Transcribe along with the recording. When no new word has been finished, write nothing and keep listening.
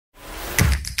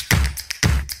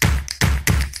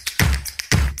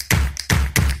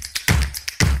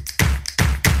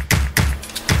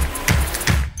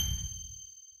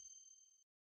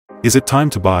Is it time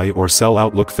to buy or sell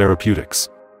Outlook Therapeutics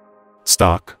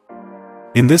stock?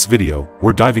 In this video,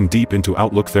 we're diving deep into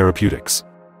Outlook Therapeutics.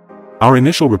 Our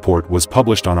initial report was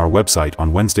published on our website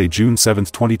on Wednesday, June 7,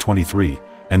 2023,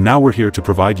 and now we're here to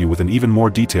provide you with an even more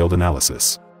detailed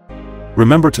analysis.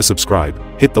 Remember to subscribe,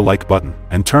 hit the like button,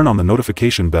 and turn on the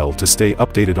notification bell to stay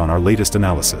updated on our latest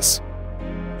analysis.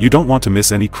 You don't want to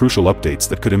miss any crucial updates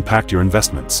that could impact your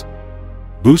investments.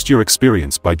 Boost your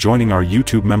experience by joining our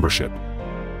YouTube membership.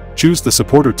 Choose the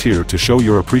supporter tier to show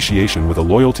your appreciation with a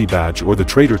loyalty badge, or the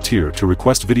trader tier to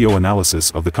request video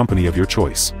analysis of the company of your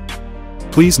choice.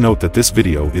 Please note that this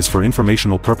video is for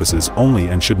informational purposes only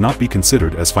and should not be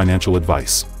considered as financial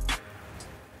advice.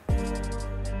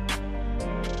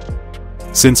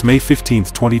 Since May 15,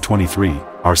 2023,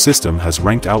 our system has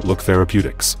ranked Outlook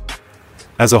Therapeutics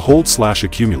as a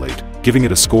hold/accumulate, giving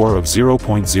it a score of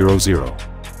 0.00.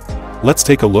 Let's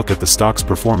take a look at the stock's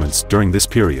performance during this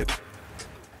period.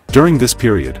 During this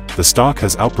period, the stock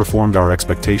has outperformed our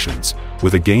expectations,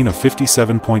 with a gain of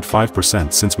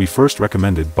 57.5% since we first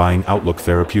recommended buying Outlook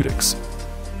Therapeutics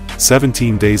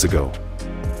 17 days ago.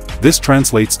 This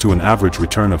translates to an average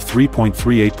return of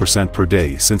 3.38% per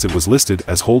day since it was listed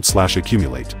as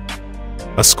hold/accumulate.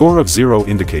 A score of 0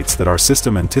 indicates that our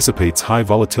system anticipates high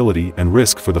volatility and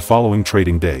risk for the following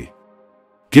trading day.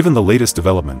 Given the latest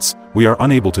developments, we are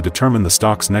unable to determine the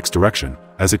stock's next direction,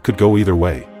 as it could go either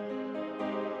way.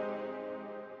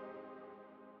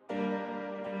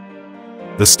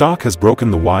 The stock has broken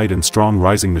the wide and strong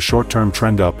rising the short-term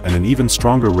trend up, and an even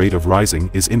stronger rate of rising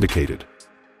is indicated.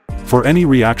 For any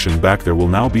reaction back, there will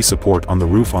now be support on the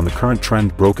roof on the current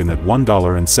trend broken at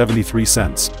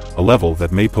 $1.73, a level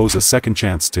that may pose a second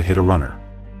chance to hit a runner.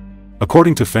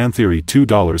 According to fan theory,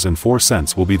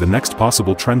 $2.04 will be the next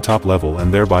possible trend top level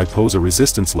and thereby pose a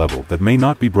resistance level that may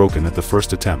not be broken at the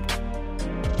first attempt.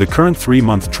 The current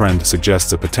 3-month trend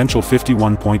suggests a potential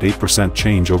 51.8%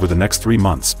 change over the next 3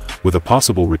 months, with a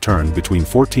possible return between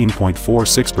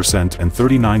 14.46% and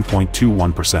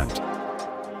 39.21%.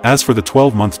 As for the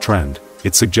 12-month trend,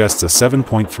 it suggests a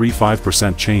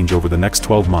 7.35% change over the next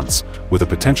 12 months, with a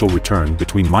potential return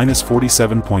between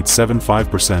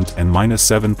 -47.75% and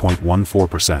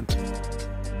 -7.14%.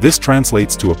 This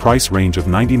translates to a price range of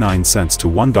 99 cents to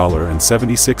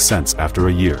 $1.76 after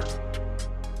a year.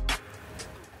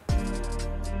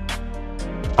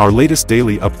 Our latest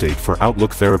daily update for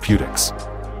Outlook Therapeutics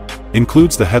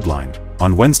includes the headline: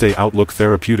 on Wednesday, Outlook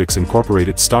Therapeutics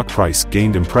Inc. stock price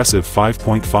gained impressive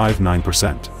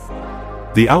 5.59%.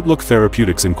 The Outlook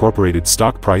Therapeutics Inc.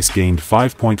 stock price gained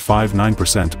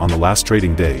 5.59% on the last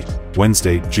trading day,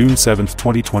 Wednesday, June 7,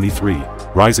 2023,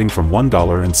 rising from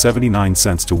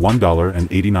 $1.79 to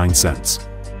 $1.89.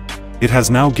 It has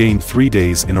now gained 3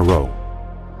 days in a row.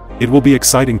 It will be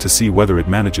exciting to see whether it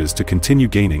manages to continue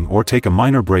gaining or take a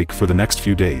minor break for the next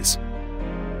few days.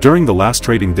 During the last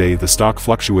trading day, the stock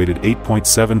fluctuated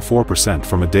 8.74%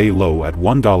 from a day low at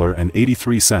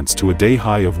 $1.83 to a day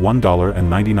high of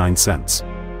 $1.99.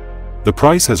 The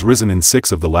price has risen in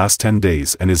 6 of the last 10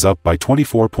 days and is up by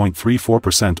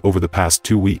 24.34% over the past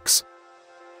 2 weeks.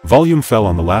 Volume fell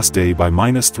on the last day by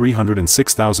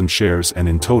 -306,000 shares, and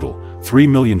in total, 3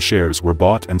 million shares were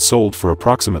bought and sold for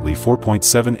approximately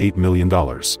 $4.78 million.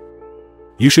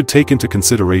 You should take into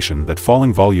consideration that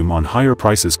falling volume on higher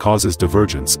prices causes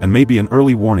divergence and may be an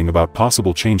early warning about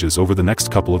possible changes over the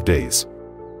next couple of days.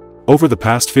 Over the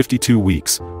past 52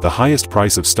 weeks, the highest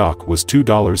price of stock was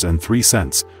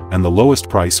 $2.03, and the lowest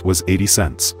price was 80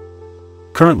 cents.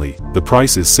 Currently, the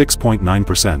price is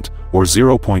 6.9%, or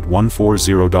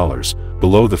 $0.140,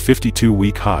 below the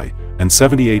 52-week high, and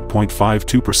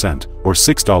 78.52%, or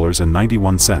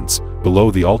 $6.91,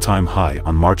 below the all-time high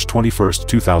on March 21,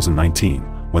 2019,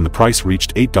 when the price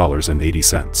reached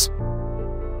 $8.80.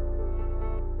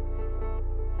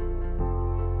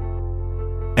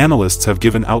 Analysts have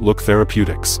given Outlook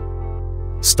Therapeutics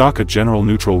stock a general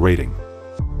neutral rating.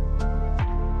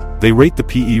 They rate the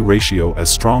PE ratio as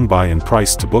strong buy and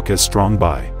price to book as strong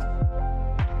buy.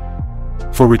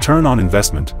 For return on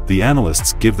investment, the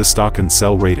analysts give the stock and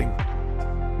sell rating.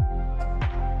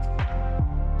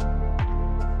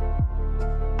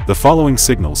 The following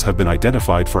signals have been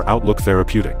identified for Outlook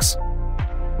Therapeutics.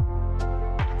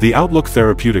 The Outlook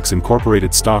Therapeutics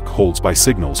Inc. stock holds by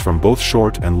signals from both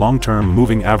short and long-term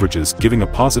moving averages, giving a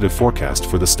positive forecast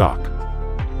for the stock.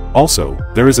 Also,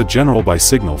 there is a general buy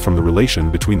signal from the relation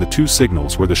between the two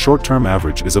signals, where the short-term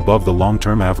average is above the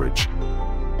long-term average.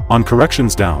 On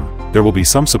corrections down, there will be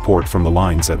some support from the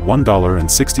lines at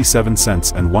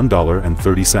 $1.67 and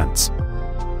 $1.30.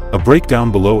 A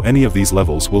breakdown below any of these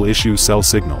levels will issue sell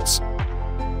signals.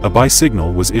 A buy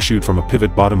signal was issued from a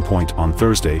pivot bottom point on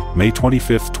Thursday, May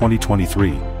 25,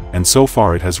 2023, and so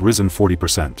far it has risen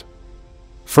 40%.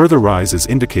 Further rise is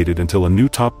indicated until a new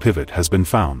top pivot has been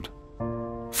found.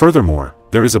 Furthermore,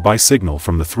 there is a buy signal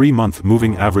from the 3-month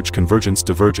Moving Average Convergence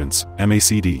Divergence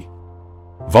 (MACD).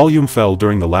 Volume fell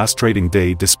during the last trading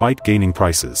day despite gaining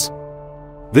prices.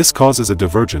 This causes a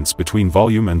divergence between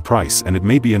volume and price, and it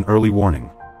may be an early warning.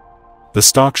 The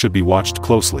stock should be watched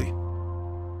closely.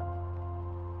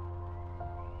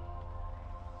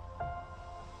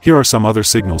 Here are some other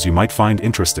signals you might find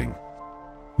interesting.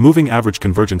 Moving Average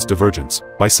Convergence Divergence,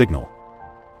 buy signal.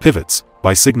 Pivots,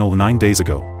 buy signal 9 days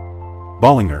ago.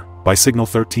 Bollinger, buy signal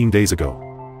 13 days ago.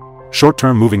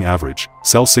 Short-term Moving Average,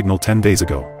 sell signal 10 days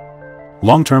ago.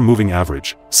 Long-term Moving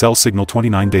Average, sell signal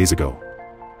 29 days ago.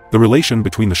 The relation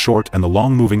between the short and the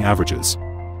long moving averages.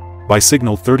 Buy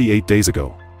signal 38 days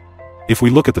ago. If we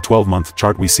look at the 12-month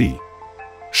chart, we see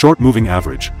short moving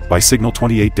average, buy signal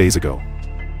 28 days ago.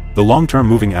 The long-term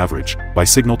moving average, buy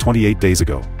signal 28 days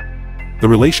ago. The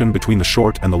relation between the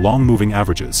short and the long moving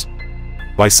averages.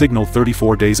 Buy signal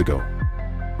 34 days ago.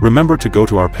 Remember to go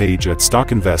to our page at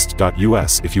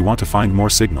StockInvest.us if you want to find more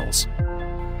signals.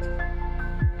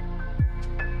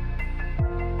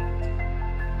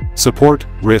 Support,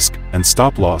 risk, and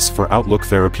stop loss for Outlook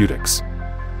Therapeutics.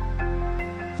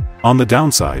 On the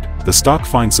downside, the stock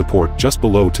finds support just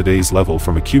below today's level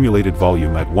from accumulated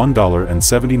volume at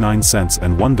 $1.79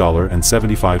 and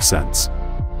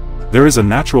 $1.75. There is a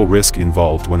natural risk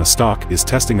involved when a stock is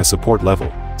testing a support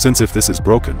level, since if this is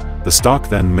broken, the stock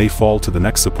then may fall to the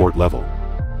next support level.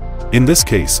 In this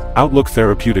case, Outlook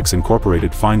Therapeutics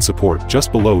Inc. finds support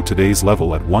just below today's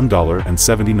level at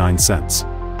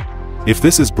 $1.79. If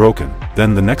this is broken,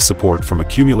 then the next support from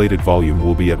accumulated volume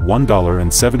will be at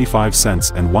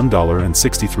 $1.75 and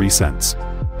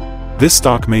 $1.63. This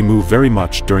stock may move very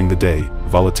much during the day,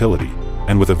 volatility,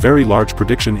 and with a very large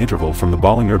prediction interval from the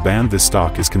Bollinger Band, this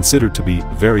stock is considered to be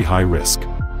very high risk.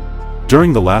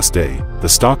 During the last day, the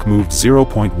stock moved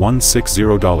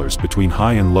 $0.160 between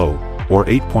high and low, or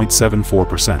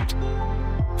 8.74%.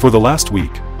 For the last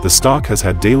week, the stock has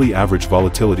had daily average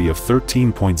volatility of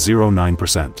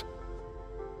 13.09%.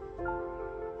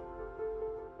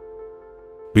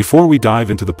 Before we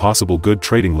dive into the possible good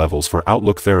trading levels for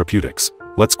Outlook Therapeutics,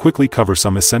 let's quickly cover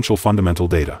some essential fundamental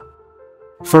data.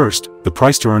 First, the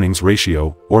price-to-earnings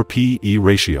ratio, or P/E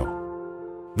ratio.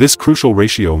 This crucial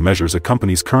ratio measures a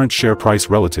company's current share price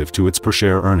relative to its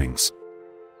per-share earnings.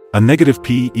 A negative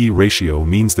P/E ratio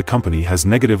means the company has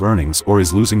negative earnings or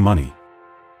is losing money.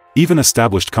 Even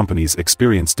established companies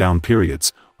experience down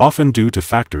periods, often due to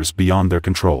factors beyond their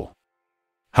control.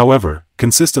 However,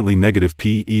 consistently negative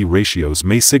P/E ratios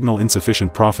may signal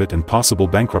insufficient profit and possible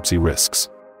bankruptcy risks.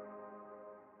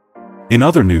 In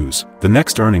other news, the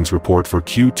next earnings report for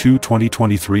Q2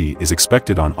 2023 is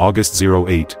expected on August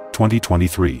 08,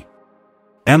 2023.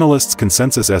 Analysts'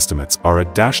 consensus estimates are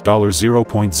at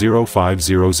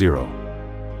 $0.0500.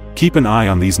 Keep an eye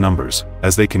on these numbers,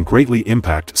 as they can greatly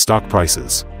impact stock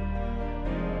prices.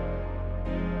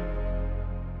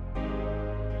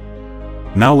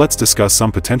 Now let's discuss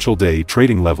some potential day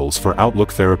trading levels for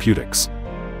Outlook Therapeutics.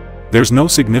 There's no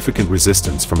significant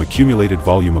resistance from accumulated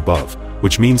volume above,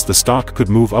 which means the stock could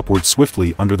move upward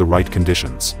swiftly under the right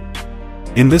conditions.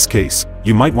 In this case,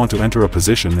 you might want to enter a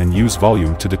position and use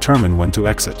volume to determine when to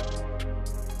exit.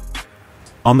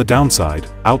 On the downside,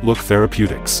 Outlook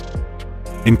Therapeutics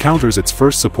encounters its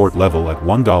first support level at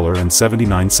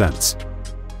 $1.79.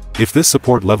 If this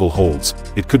support level holds,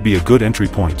 it could be a good entry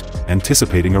point,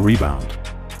 anticipating a rebound.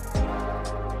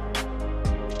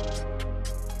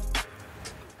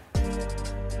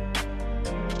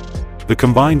 The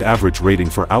combined average rating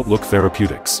for Outlook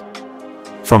Therapeutics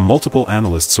from multiple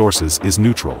analyst sources is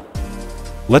neutral.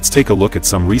 Let's take a look at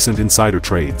some recent insider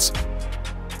trades.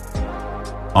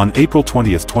 On April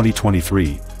 20,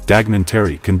 2023, Dagnan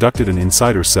Terry conducted an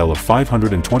insider sell of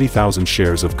 520,000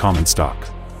 shares of common stock.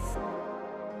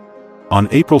 On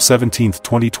April 17,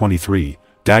 2023,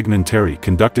 Dagnan Terry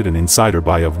conducted an insider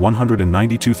buy of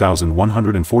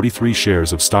 192,143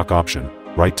 shares of stock option,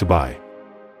 right to buy.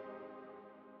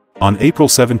 On April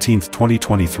 17,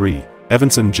 2023,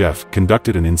 Evanson Jeff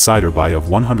conducted an insider buy of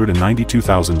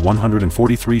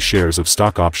 192,143 shares of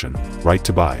stock option, right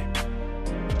to buy.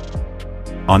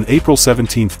 On April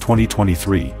 17,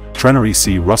 2023, Trenery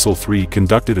C. Russell III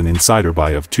conducted an insider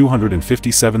buy of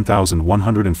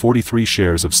 257,143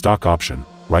 shares of stock option,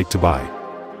 right to buy.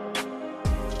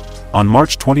 On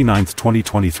March 29,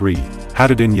 2023,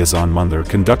 Haddadin Yazan Mundhir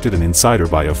conducted an insider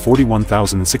buy of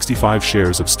 41,065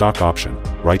 shares of stock option,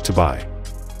 right to buy.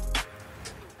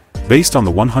 Based on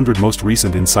the 100 most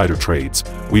recent insider trades,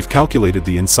 we've calculated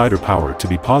the insider power to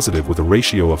be positive with a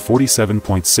ratio of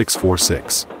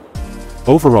 47.646.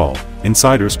 Overall,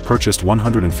 insiders purchased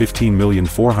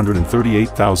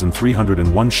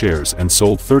 115,438,301 shares and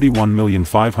sold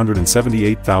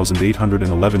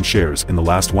 31,578,811 shares in the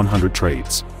last 100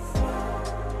 trades.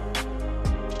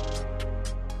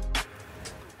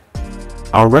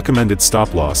 Our recommended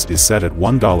stop loss is set at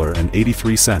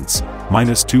 $1.83,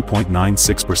 minus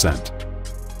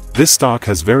 2.96%. This stock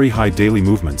has very high daily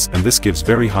movements and this gives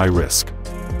very high risk.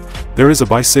 There is a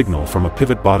buy signal from a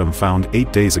pivot bottom found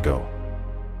 8 days ago.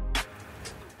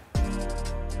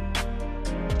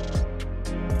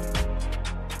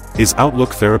 Is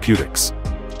Outlook Therapeutics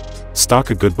stock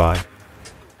a good buy?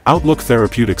 Outlook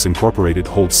Therapeutics Inc.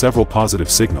 holds several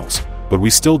positive signals, but we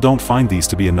still don't find these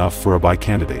to be enough for a buy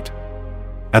candidate.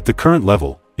 At the current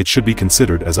level, it should be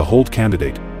considered as a hold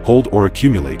candidate, hold or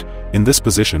accumulate, in this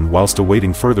position whilst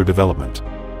awaiting further development.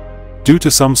 Due to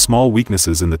some small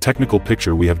weaknesses in the technical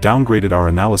picture, we have downgraded our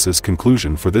analysis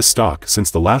conclusion for this stock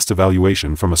since the last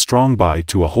evaluation from a strong buy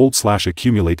to a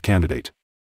hold/accumulate candidate.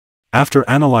 After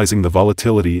analyzing the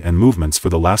volatility and movements for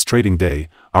the last trading day,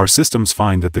 our systems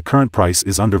find that the current price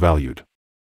is undervalued.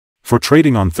 For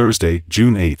trading on Thursday,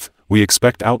 June 8th, we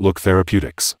expect Outlook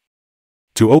Therapeutics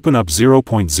to open up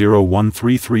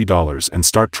 $0.0133 and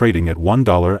start trading at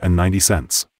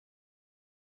 $1.90.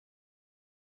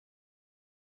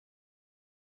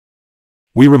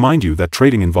 We remind you that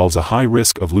trading involves a high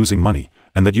risk of losing money,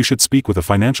 and that you should speak with a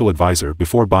financial advisor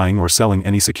before buying or selling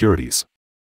any securities.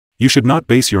 You should not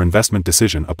base your investment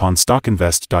decision upon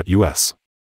StockInvest.us.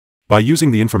 By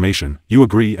using the information, you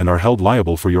agree and are held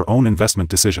liable for your own investment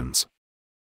decisions.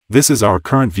 This is our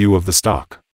current view of the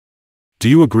stock. Do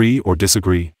you agree or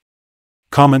disagree?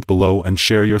 Comment below and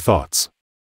share your thoughts.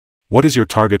 What is your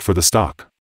target for the stock?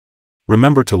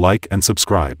 Remember to like and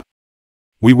subscribe.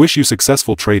 We wish you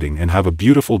successful trading and have a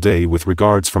beautiful day with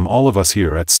regards from all of us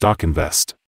here at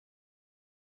StockInvest.